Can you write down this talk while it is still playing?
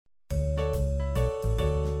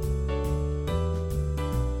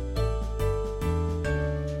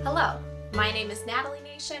My name is Natalie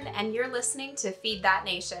Nation, and you're listening to Feed That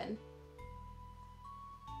Nation.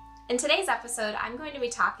 In today's episode, I'm going to be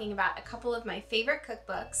talking about a couple of my favorite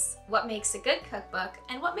cookbooks, what makes a good cookbook,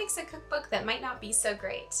 and what makes a cookbook that might not be so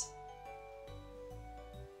great.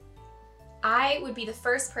 I would be the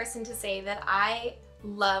first person to say that I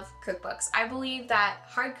love cookbooks. I believe that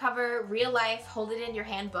hardcover, real life, hold it in your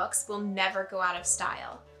hand books will never go out of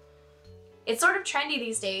style. It's sort of trendy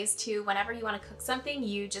these days to, whenever you want to cook something,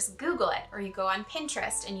 you just Google it, or you go on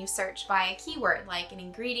Pinterest and you search by a keyword like an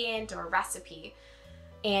ingredient or a recipe,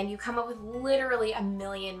 and you come up with literally a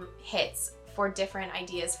million hits for different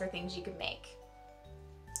ideas for things you could make.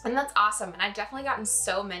 And that's awesome, and I've definitely gotten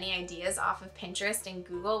so many ideas off of Pinterest and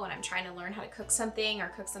Google when I'm trying to learn how to cook something or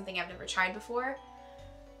cook something I've never tried before.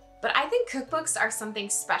 But I think cookbooks are something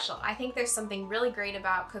special. I think there's something really great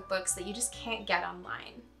about cookbooks that you just can't get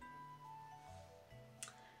online.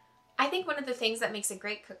 I think one of the things that makes a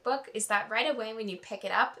great cookbook is that right away when you pick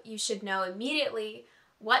it up, you should know immediately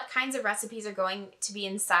what kinds of recipes are going to be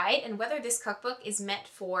inside and whether this cookbook is meant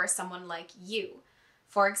for someone like you.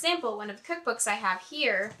 For example, one of the cookbooks I have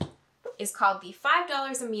here is called the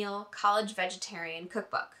 $5 a Meal College Vegetarian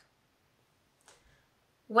Cookbook.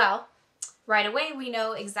 Well, right away we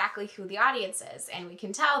know exactly who the audience is, and we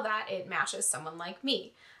can tell that it matches someone like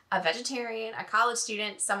me, a vegetarian, a college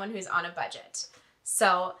student, someone who's on a budget.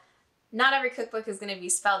 So not every cookbook is going to be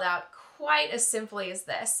spelled out quite as simply as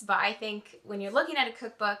this, but I think when you're looking at a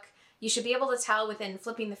cookbook, you should be able to tell within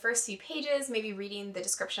flipping the first few pages, maybe reading the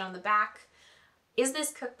description on the back, is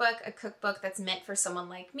this cookbook a cookbook that's meant for someone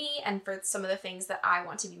like me and for some of the things that I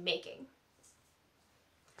want to be making?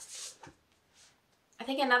 I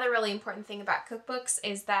think another really important thing about cookbooks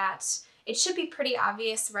is that it should be pretty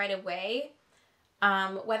obvious right away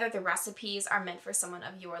whether the recipes are meant for someone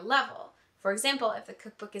of your level. For example, if the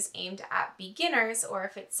cookbook is aimed at beginners, or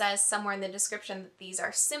if it says somewhere in the description that these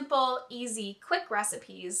are simple, easy, quick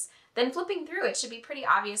recipes, then flipping through it should be pretty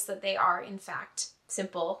obvious that they are, in fact,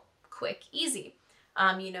 simple, quick, easy.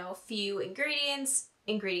 Few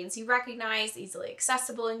ingredients you recognize, easily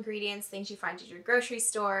accessible ingredients, things you find at your grocery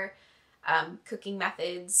store, cooking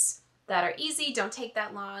methods that are easy, don't take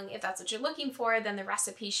that long. If that's what you're looking for, then the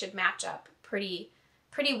recipe should match up pretty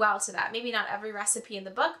well to that. Maybe not every recipe in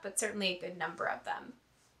the book, but certainly a good number of them.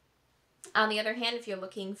 On the other hand, if you're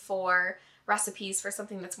looking for recipes for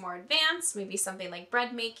something that's more advanced, maybe something like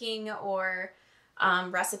bread making or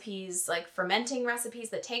recipes like fermenting recipes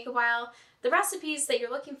that take a while, the recipes that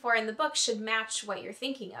you're looking for in the book should match what you're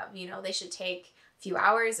thinking of. They should take a few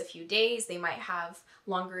hours, a few days. They might have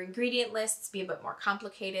longer ingredient lists, be a bit more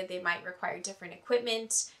complicated. They might require different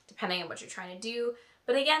equipment depending on what you're trying to do.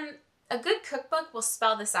 But again, a good cookbook will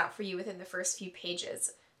spell this out for you within the first few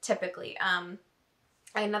pages, typically.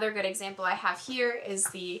 Another good example I have here is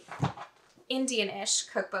the Indian-ish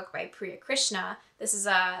cookbook by Priya Krishna. This is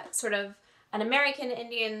a sort of an American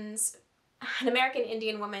Indian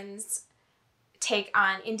woman's take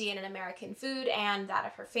on Indian and American food and that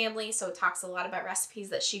of her family. So it talks a lot about recipes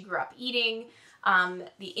that she grew up eating,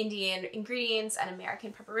 the Indian ingredients and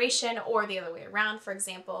American preparation, or the other way around, for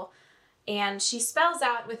example. And she spells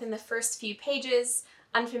out within the first few pages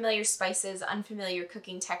unfamiliar spices, unfamiliar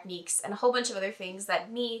cooking techniques, and a whole bunch of other things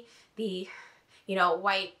that me, the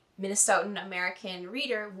white Minnesotan American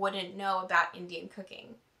reader, wouldn't know about Indian cooking.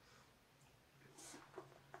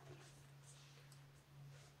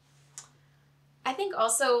 I think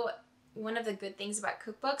also one of the good things about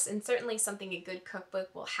cookbooks, and certainly something a good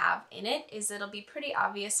cookbook will have in it, is it'll be pretty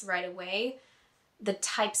obvious right away the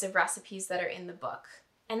types of recipes that are in the book.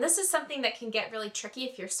 And this is something that can get really tricky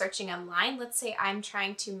if you're searching online. Let's say I'm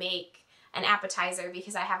trying to make an appetizer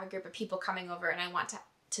because I have a group of people coming over and I want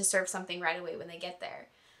to serve something right away when they get there.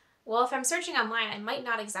 Well, if I'm searching online, I might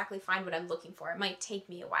not exactly find what I'm looking for. It might take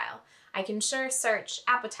me a while. I can sure search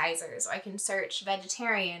appetizers, or I can search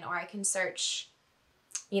vegetarian, or I can search,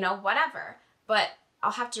 whatever. But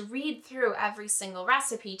I'll have to read through every single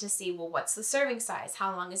recipe to see, well, what's the serving size?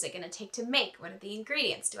 How long is it going to take to make? What are the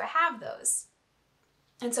ingredients? Do I have those?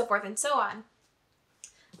 And so forth and so on.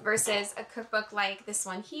 Versus a cookbook like this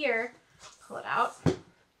one here, pull it out,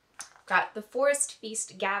 got The Forest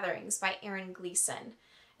Feast Gatherings by Erin Gleason.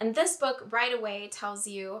 And this book right away tells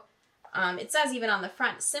you, it says even on the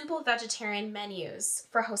front, simple vegetarian menus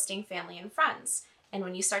for hosting family and friends. And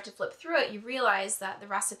when you start to flip through it, you realize that the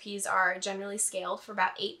recipes are generally scaled for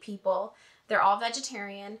about 8 people. They're all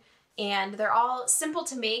vegetarian, and they're all simple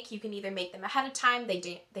to make. You can either make them ahead of time,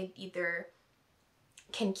 they either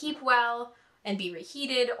can keep well and be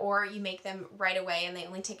reheated, or you make them right away and they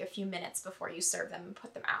only take a few minutes before you serve them and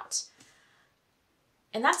put them out.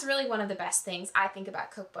 And that's really one of the best things I think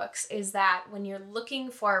about cookbooks, is that when you're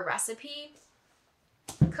looking for a recipe,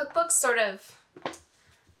 cookbooks sort of,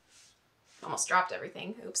 almost dropped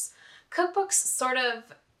everything, oops. Cookbooks sort of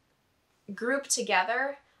group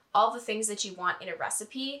together all the things that you want in a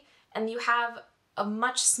recipe, and you have a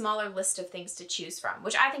much smaller list of things to choose from,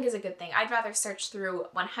 which I think is a good thing. I'd rather search through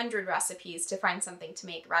 100 recipes to find something to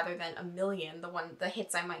make rather than a million, the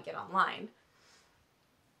hits I might get online.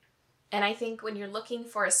 And I think when you're looking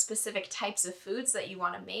for specific types of foods that you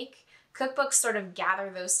want to make, cookbooks sort of gather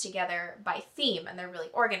those together by theme, and they're really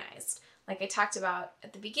organized. Like I talked about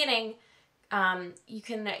at the beginning, you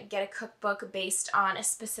can get a cookbook based on a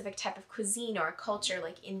specific type of cuisine or a culture,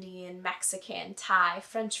 like Indian, Mexican, Thai,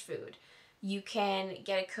 French food. You can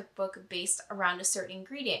get a cookbook based around a certain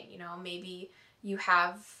ingredient. Maybe you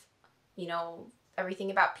have,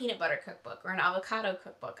 everything about peanut butter cookbook or an avocado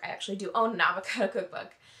cookbook. I actually do own an avocado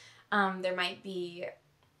cookbook. There might be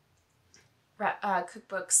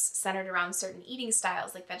cookbooks centered around certain eating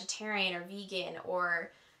styles, like vegetarian or vegan,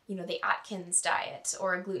 or the Atkins diet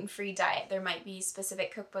or a gluten-free diet. There might be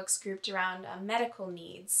specific cookbooks grouped around medical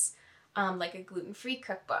needs, like a gluten-free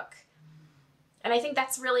cookbook. And I think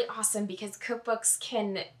that's really awesome because cookbooks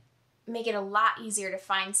can make it a lot easier to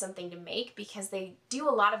find something to make, because they do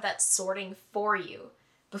a lot of that sorting for you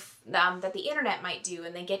that the internet might do,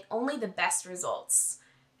 and they get only the best results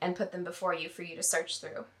and put them before you for you to search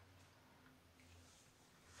through.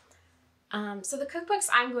 So the cookbooks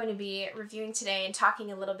I'm going to be reviewing today and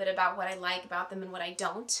talking a little bit about what I like about them and what I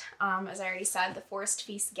don't. As I already said, The Forest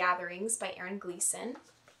Feast Gatherings by Erin Gleeson.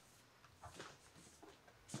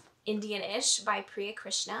 Indian-ish by Priya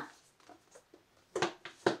Krishna.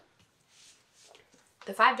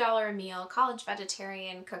 The $5 a Meal College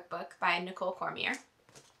Vegetarian Cookbook by Nicole Cormier.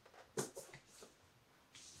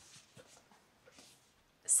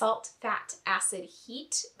 Salt, Fat, Acid,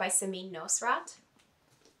 Heat by Samin Nosrat.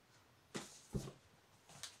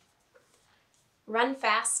 Run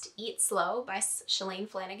Fast, Eat Slow by Shalane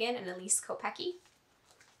Flanagan and Elise Kopecky.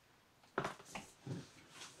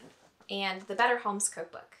 And The Better Homes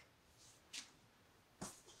Cookbook.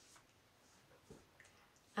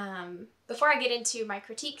 Before I get into my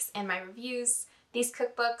critiques and my reviews, these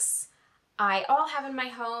cookbooks I all have in my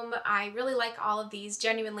home. I really like all of these.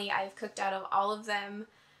 Genuinely, I've cooked out of all of them.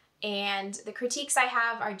 And the critiques I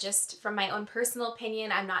have are just from my own personal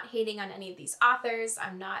opinion. I'm not hating on any of these authors.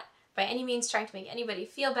 I'm not by any means trying to make anybody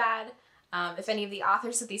feel bad. If any of the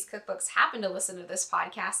authors of these cookbooks happen to listen to this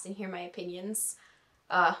podcast and hear my opinions,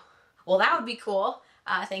 well, that would be cool.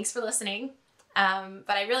 Thanks for listening.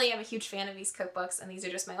 But I really am a huge fan of these cookbooks, and these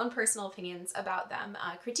are just my own personal opinions about them,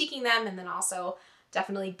 critiquing them, and then also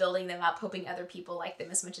definitely building them up, hoping other people like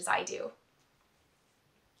them as much as I do.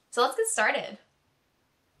 So let's get started.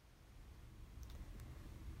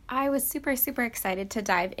 I was super excited to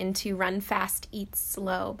dive into Run Fast, Eat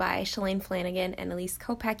Slow by Shalane Flanagan and Elise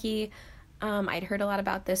Kopecky. I'd heard a lot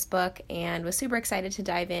about this book and was super excited to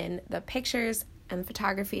dive in. The pictures and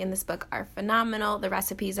photography in this book are phenomenal. The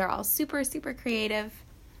recipes are all super creative,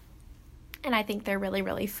 and I think they're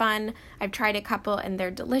really fun. I've tried a couple and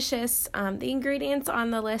they're delicious. The ingredients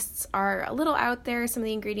on the lists are a little out there. Some of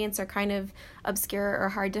the ingredients are kind of obscure or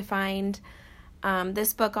hard to find.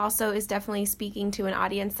 This book also is definitely speaking to an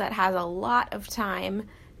audience that has a lot of time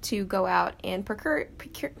to go out and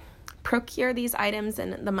procure these items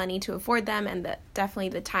and the money to afford them, and definitely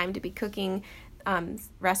the time to be cooking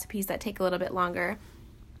recipes that take a little bit longer.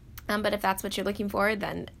 But if that's what you're looking for,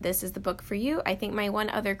 then this is the book for you. I think my one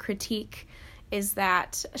other critique is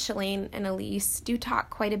that Shalane and Elise do talk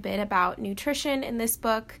quite a bit about nutrition in this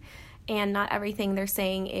book, and not everything they're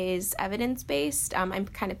saying is evidence-based. I'm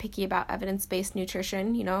kind of picky about evidence-based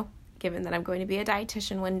nutrition, given that I'm going to be a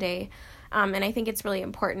dietitian one day. And I think it's really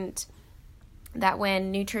important that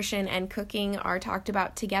when nutrition and cooking are talked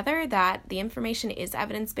about together, that the information is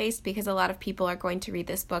evidence-based, because a lot of people are going to read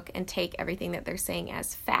this book and take everything that they're saying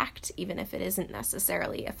as fact, even if it isn't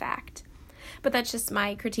necessarily a fact. But that's just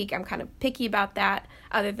my critique. I'm kind of picky about that.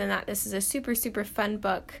 Other than that, this is a super fun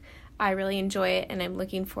book. I really enjoy it, and I'm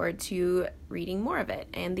looking forward to reading more of it.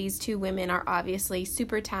 And these two women are obviously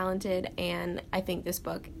super talented, and I think this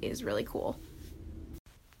book is really cool.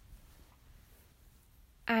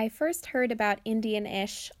 I first heard about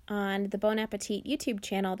Indian-ish on the Bon Appetit YouTube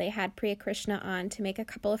channel. They had Priya Krishna on to make a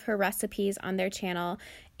couple of her recipes on their channel,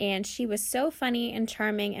 and she was so funny and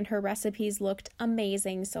charming, and her recipes looked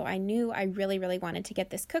amazing, so I knew I really wanted to get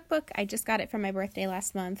this cookbook. I just got it for my birthday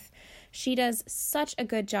last month. She does such a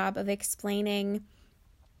good job of explaining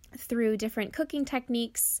through different cooking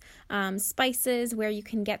techniques, spices, where you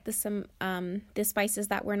can get the spices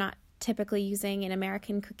that we're not typically using in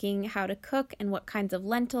American cooking, how to cook, and what kinds of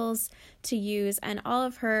lentils to use. And all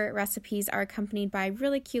of her recipes are accompanied by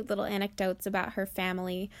really cute little anecdotes about her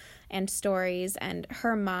family and stories. And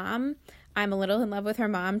her mom, I'm a little in love with her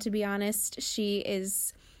mom, to be honest. She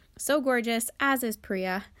is so gorgeous, as is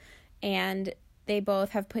Priya, and they both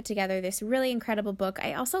have put together this really incredible book.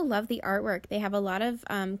 I also love the artwork. They have a lot of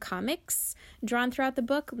comics drawn throughout the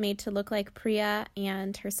book made to look like Priya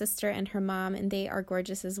and her sister and her mom, and they are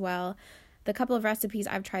gorgeous as well. The couple of recipes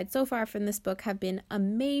I've tried so far from this book have been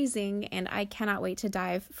amazing, and I cannot wait to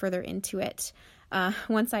dive further into it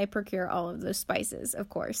once I procure all of those spices, of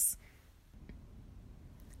course.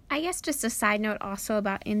 I guess just a side note also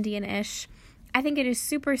about Indian-ish. I think it is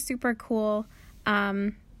super, super cool.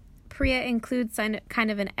 Priya includes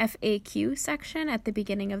kind of an FAQ section at the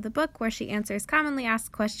beginning of the book where she answers commonly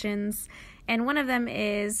asked questions, and one of them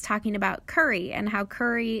is talking about curry and how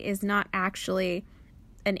curry is not actually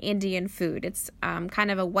an Indian food. It's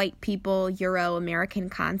kind of a white people Euro-American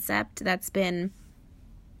concept that's been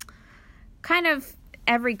kind of,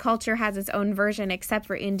 every culture has its own version except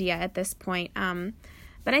for India at this point.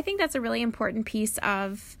 But I think that's a really important piece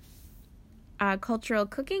of cultural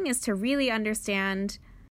cooking, is to really understand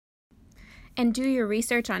and do your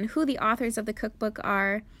research on who the authors of the cookbook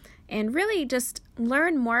are, and really just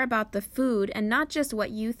learn more about the food, and not just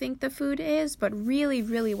what you think the food is, but really,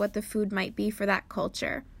 really what the food might be for that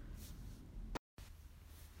culture.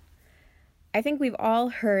 I think we've all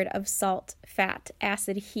heard of salt, fat,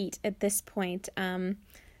 acid, heat at this point. Samin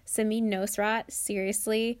Nosrat,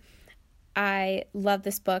 seriously, I love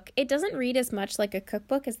this book. It doesn't read as much like a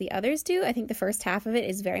cookbook as the others do. I think the first half of it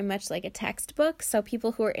is very much like a textbook. So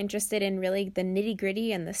people who are interested in really the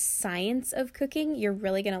nitty-gritty and the science of cooking, you're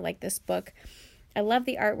really going to like this book. I love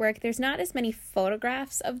the artwork. There's not as many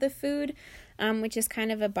photographs of the food, which is kind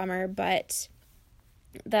of a bummer, but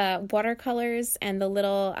the watercolors and the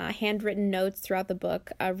little handwritten notes throughout the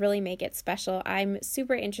book really make it special. I'm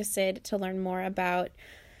super interested to learn more about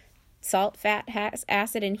salt, fat,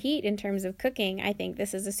 acid, and heat in terms of cooking. I think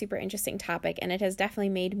this is a super interesting topic, and it has definitely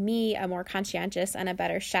made me a more conscientious and a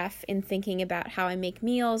better chef in thinking about how I make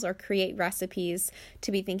meals or create recipes,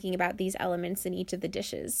 to be thinking about these elements in each of the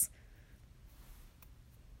dishes.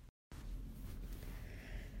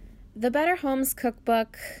 The Better Homes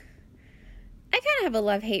Cookbook, I kind of have a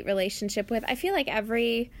love-hate relationship with. I feel like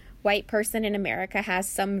every white person in America has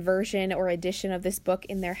some version or edition of this book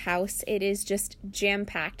in their house. It is just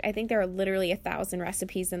jam-packed. I think there are literally 1,000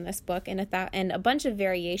 recipes in this book, and a bunch of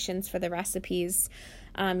variations for the recipes.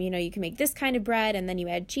 You can make this kind of bread, and then you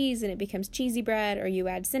add cheese and it becomes cheesy bread, or you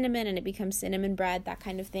add cinnamon and it becomes cinnamon bread, that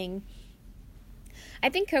kind of thing. I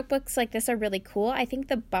think cookbooks like this are really cool. I think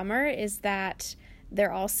the bummer is that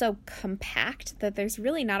they're all so compact that there's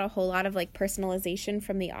really not a whole lot of like personalization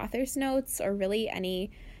from the author's notes, or really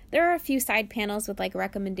any. There are a few side panels with like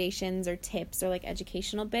recommendations or tips or like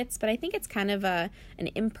educational bits, but I think it's kind of an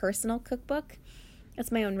impersonal cookbook.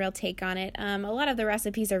 That's my own real take on it. A lot of the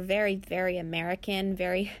recipes are very, very American,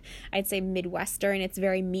 very, I'd say Midwestern. It's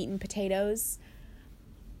very meat and potatoes.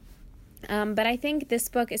 But I think this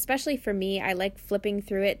book, especially for me, I like flipping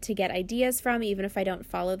through it to get ideas from. Even if I don't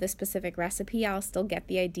follow the specific recipe, I'll still get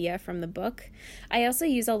the idea from the book. I also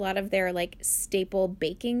use a lot of their like staple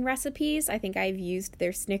baking recipes. I think I've used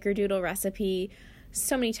their snickerdoodle recipe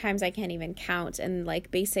so many times I can't even count, and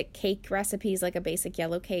like basic cake recipes, like a basic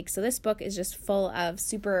yellow cake. So this book is just full of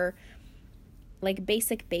super like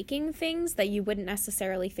basic baking things that you wouldn't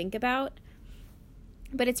necessarily think about.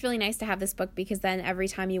 But it's really nice to have this book, because then every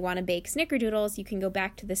time you want to bake snickerdoodles, you can go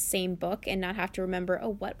back to the same book and not have to remember, oh,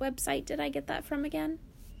 what website did I get that from again?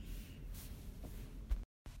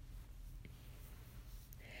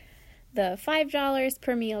 The $5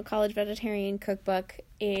 per meal college vegetarian cookbook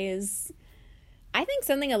is, I think,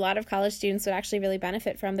 something a lot of college students would actually really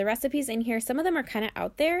benefit from. The recipes in here, some of them are kind of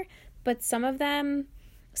out there, but some of them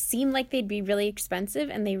seem like they'd be really expensive,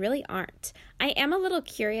 and they really aren't. I am a little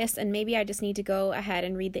curious, and maybe I just need to go ahead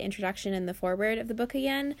and read the introduction and the foreword of the book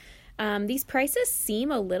again. These prices seem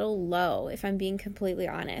a little low, if I'm being completely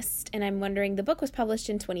honest, and I'm wondering, the book was published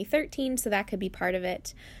in 2013, so that could be part of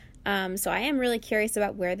it. So I am really curious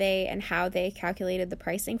about where they and how they calculated the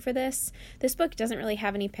pricing for this. This book doesn't really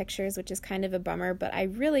have any pictures, which is kind of a bummer, but I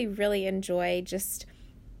really, really enjoy just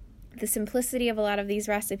the simplicity of a lot of these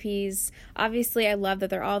recipes. Obviously, I love that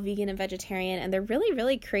they're all vegan and vegetarian, and they're really,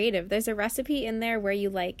 really creative. There's a recipe in there where you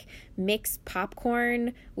like mix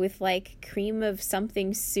popcorn with like cream of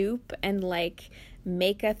something soup and like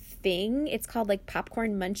make a thing. It's called like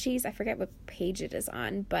popcorn munchies. I forget what page it is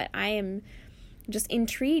on, but I am just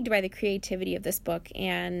intrigued by the creativity of this book,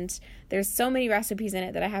 and there's so many recipes in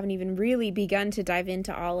it that I haven't even really begun to dive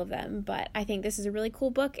into all of them, but I think this is a really cool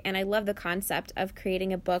book, and I love the concept of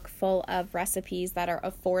creating a book full of recipes that are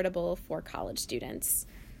affordable for college students.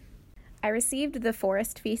 I received the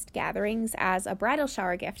Forest Feast Gatherings as a bridal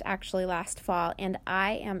shower gift actually last fall, and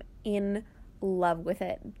I am in love with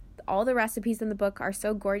it. All the recipes in the book are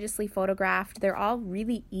so gorgeously photographed. They're all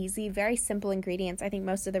really easy, very simple ingredients. I think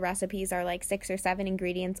most of the recipes are like 6 or 7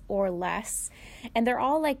 ingredients or less. And they're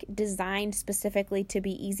all like designed specifically to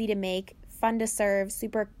be easy to make, fun to serve,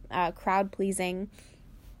 super crowd pleasing.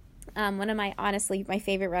 One of my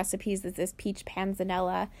favorite recipes is this peach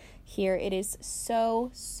panzanella here. It is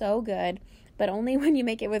so good, but only when you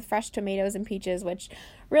make it with fresh tomatoes and peaches, which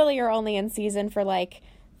really are only in season for like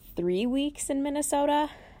 3 weeks in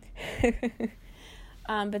Minnesota.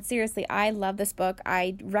 But seriously, I love this book.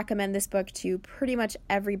 I recommend this book to pretty much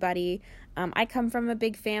everybody. I come from a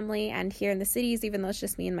big family, and here in the cities, even though it's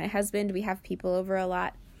just me and my husband, we have people over a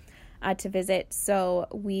lot to visit. So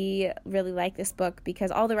we really like this book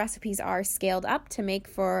because all the recipes are scaled up to make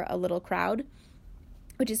for a little crowd,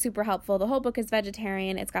 which is super helpful. The whole book is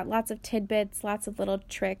vegetarian. It's got lots of tidbits, lots of little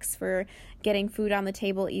tricks for getting food on the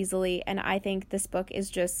table easily. And I think this book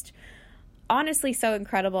is just honestly so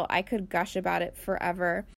incredible. I could gush about it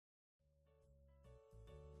forever.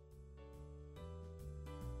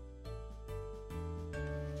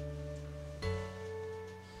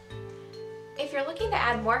 If you're looking to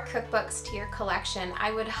add more cookbooks to your collection,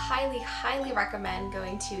 I would highly recommend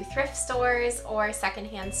going to thrift stores or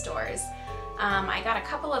secondhand stores. I got a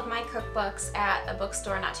couple of my cookbooks at a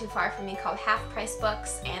bookstore not too far from me called Half Price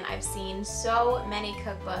Books, and I've seen so many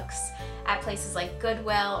cookbooks at places like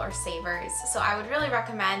Goodwill or Savers. So I would really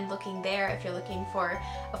recommend looking there if you're looking for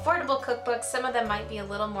affordable cookbooks. Some of them might be a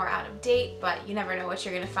little more out of date, but you never know what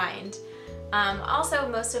you're going to find. Also,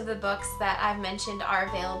 most of the books that I've mentioned are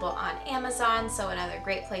available on Amazon, so another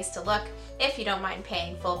great place to look if you don't mind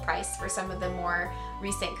paying full price for some of the more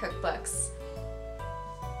recent cookbooks.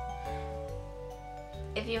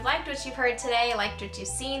 If you've liked what you've heard today, liked what you've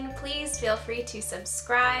seen, please feel free to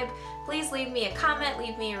subscribe. Please leave me a comment,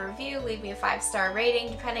 leave me a review, leave me a 5-star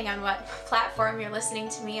rating, depending on what platform you're listening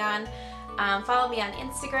to me on. Follow me on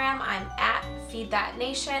Instagram. I'm at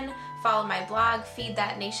FeedThatNation. Follow my blog,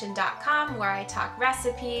 feedthatnation.com, where I talk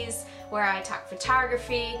recipes, where I talk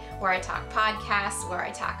photography, where I talk podcasts, where I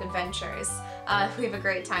talk adventures. We have a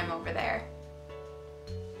great time over there.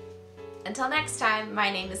 Until next time,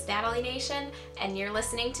 my name is Natalie Nation, and you're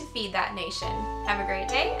listening to Feed That Nation. Have a great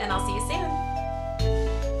day, and I'll see you soon.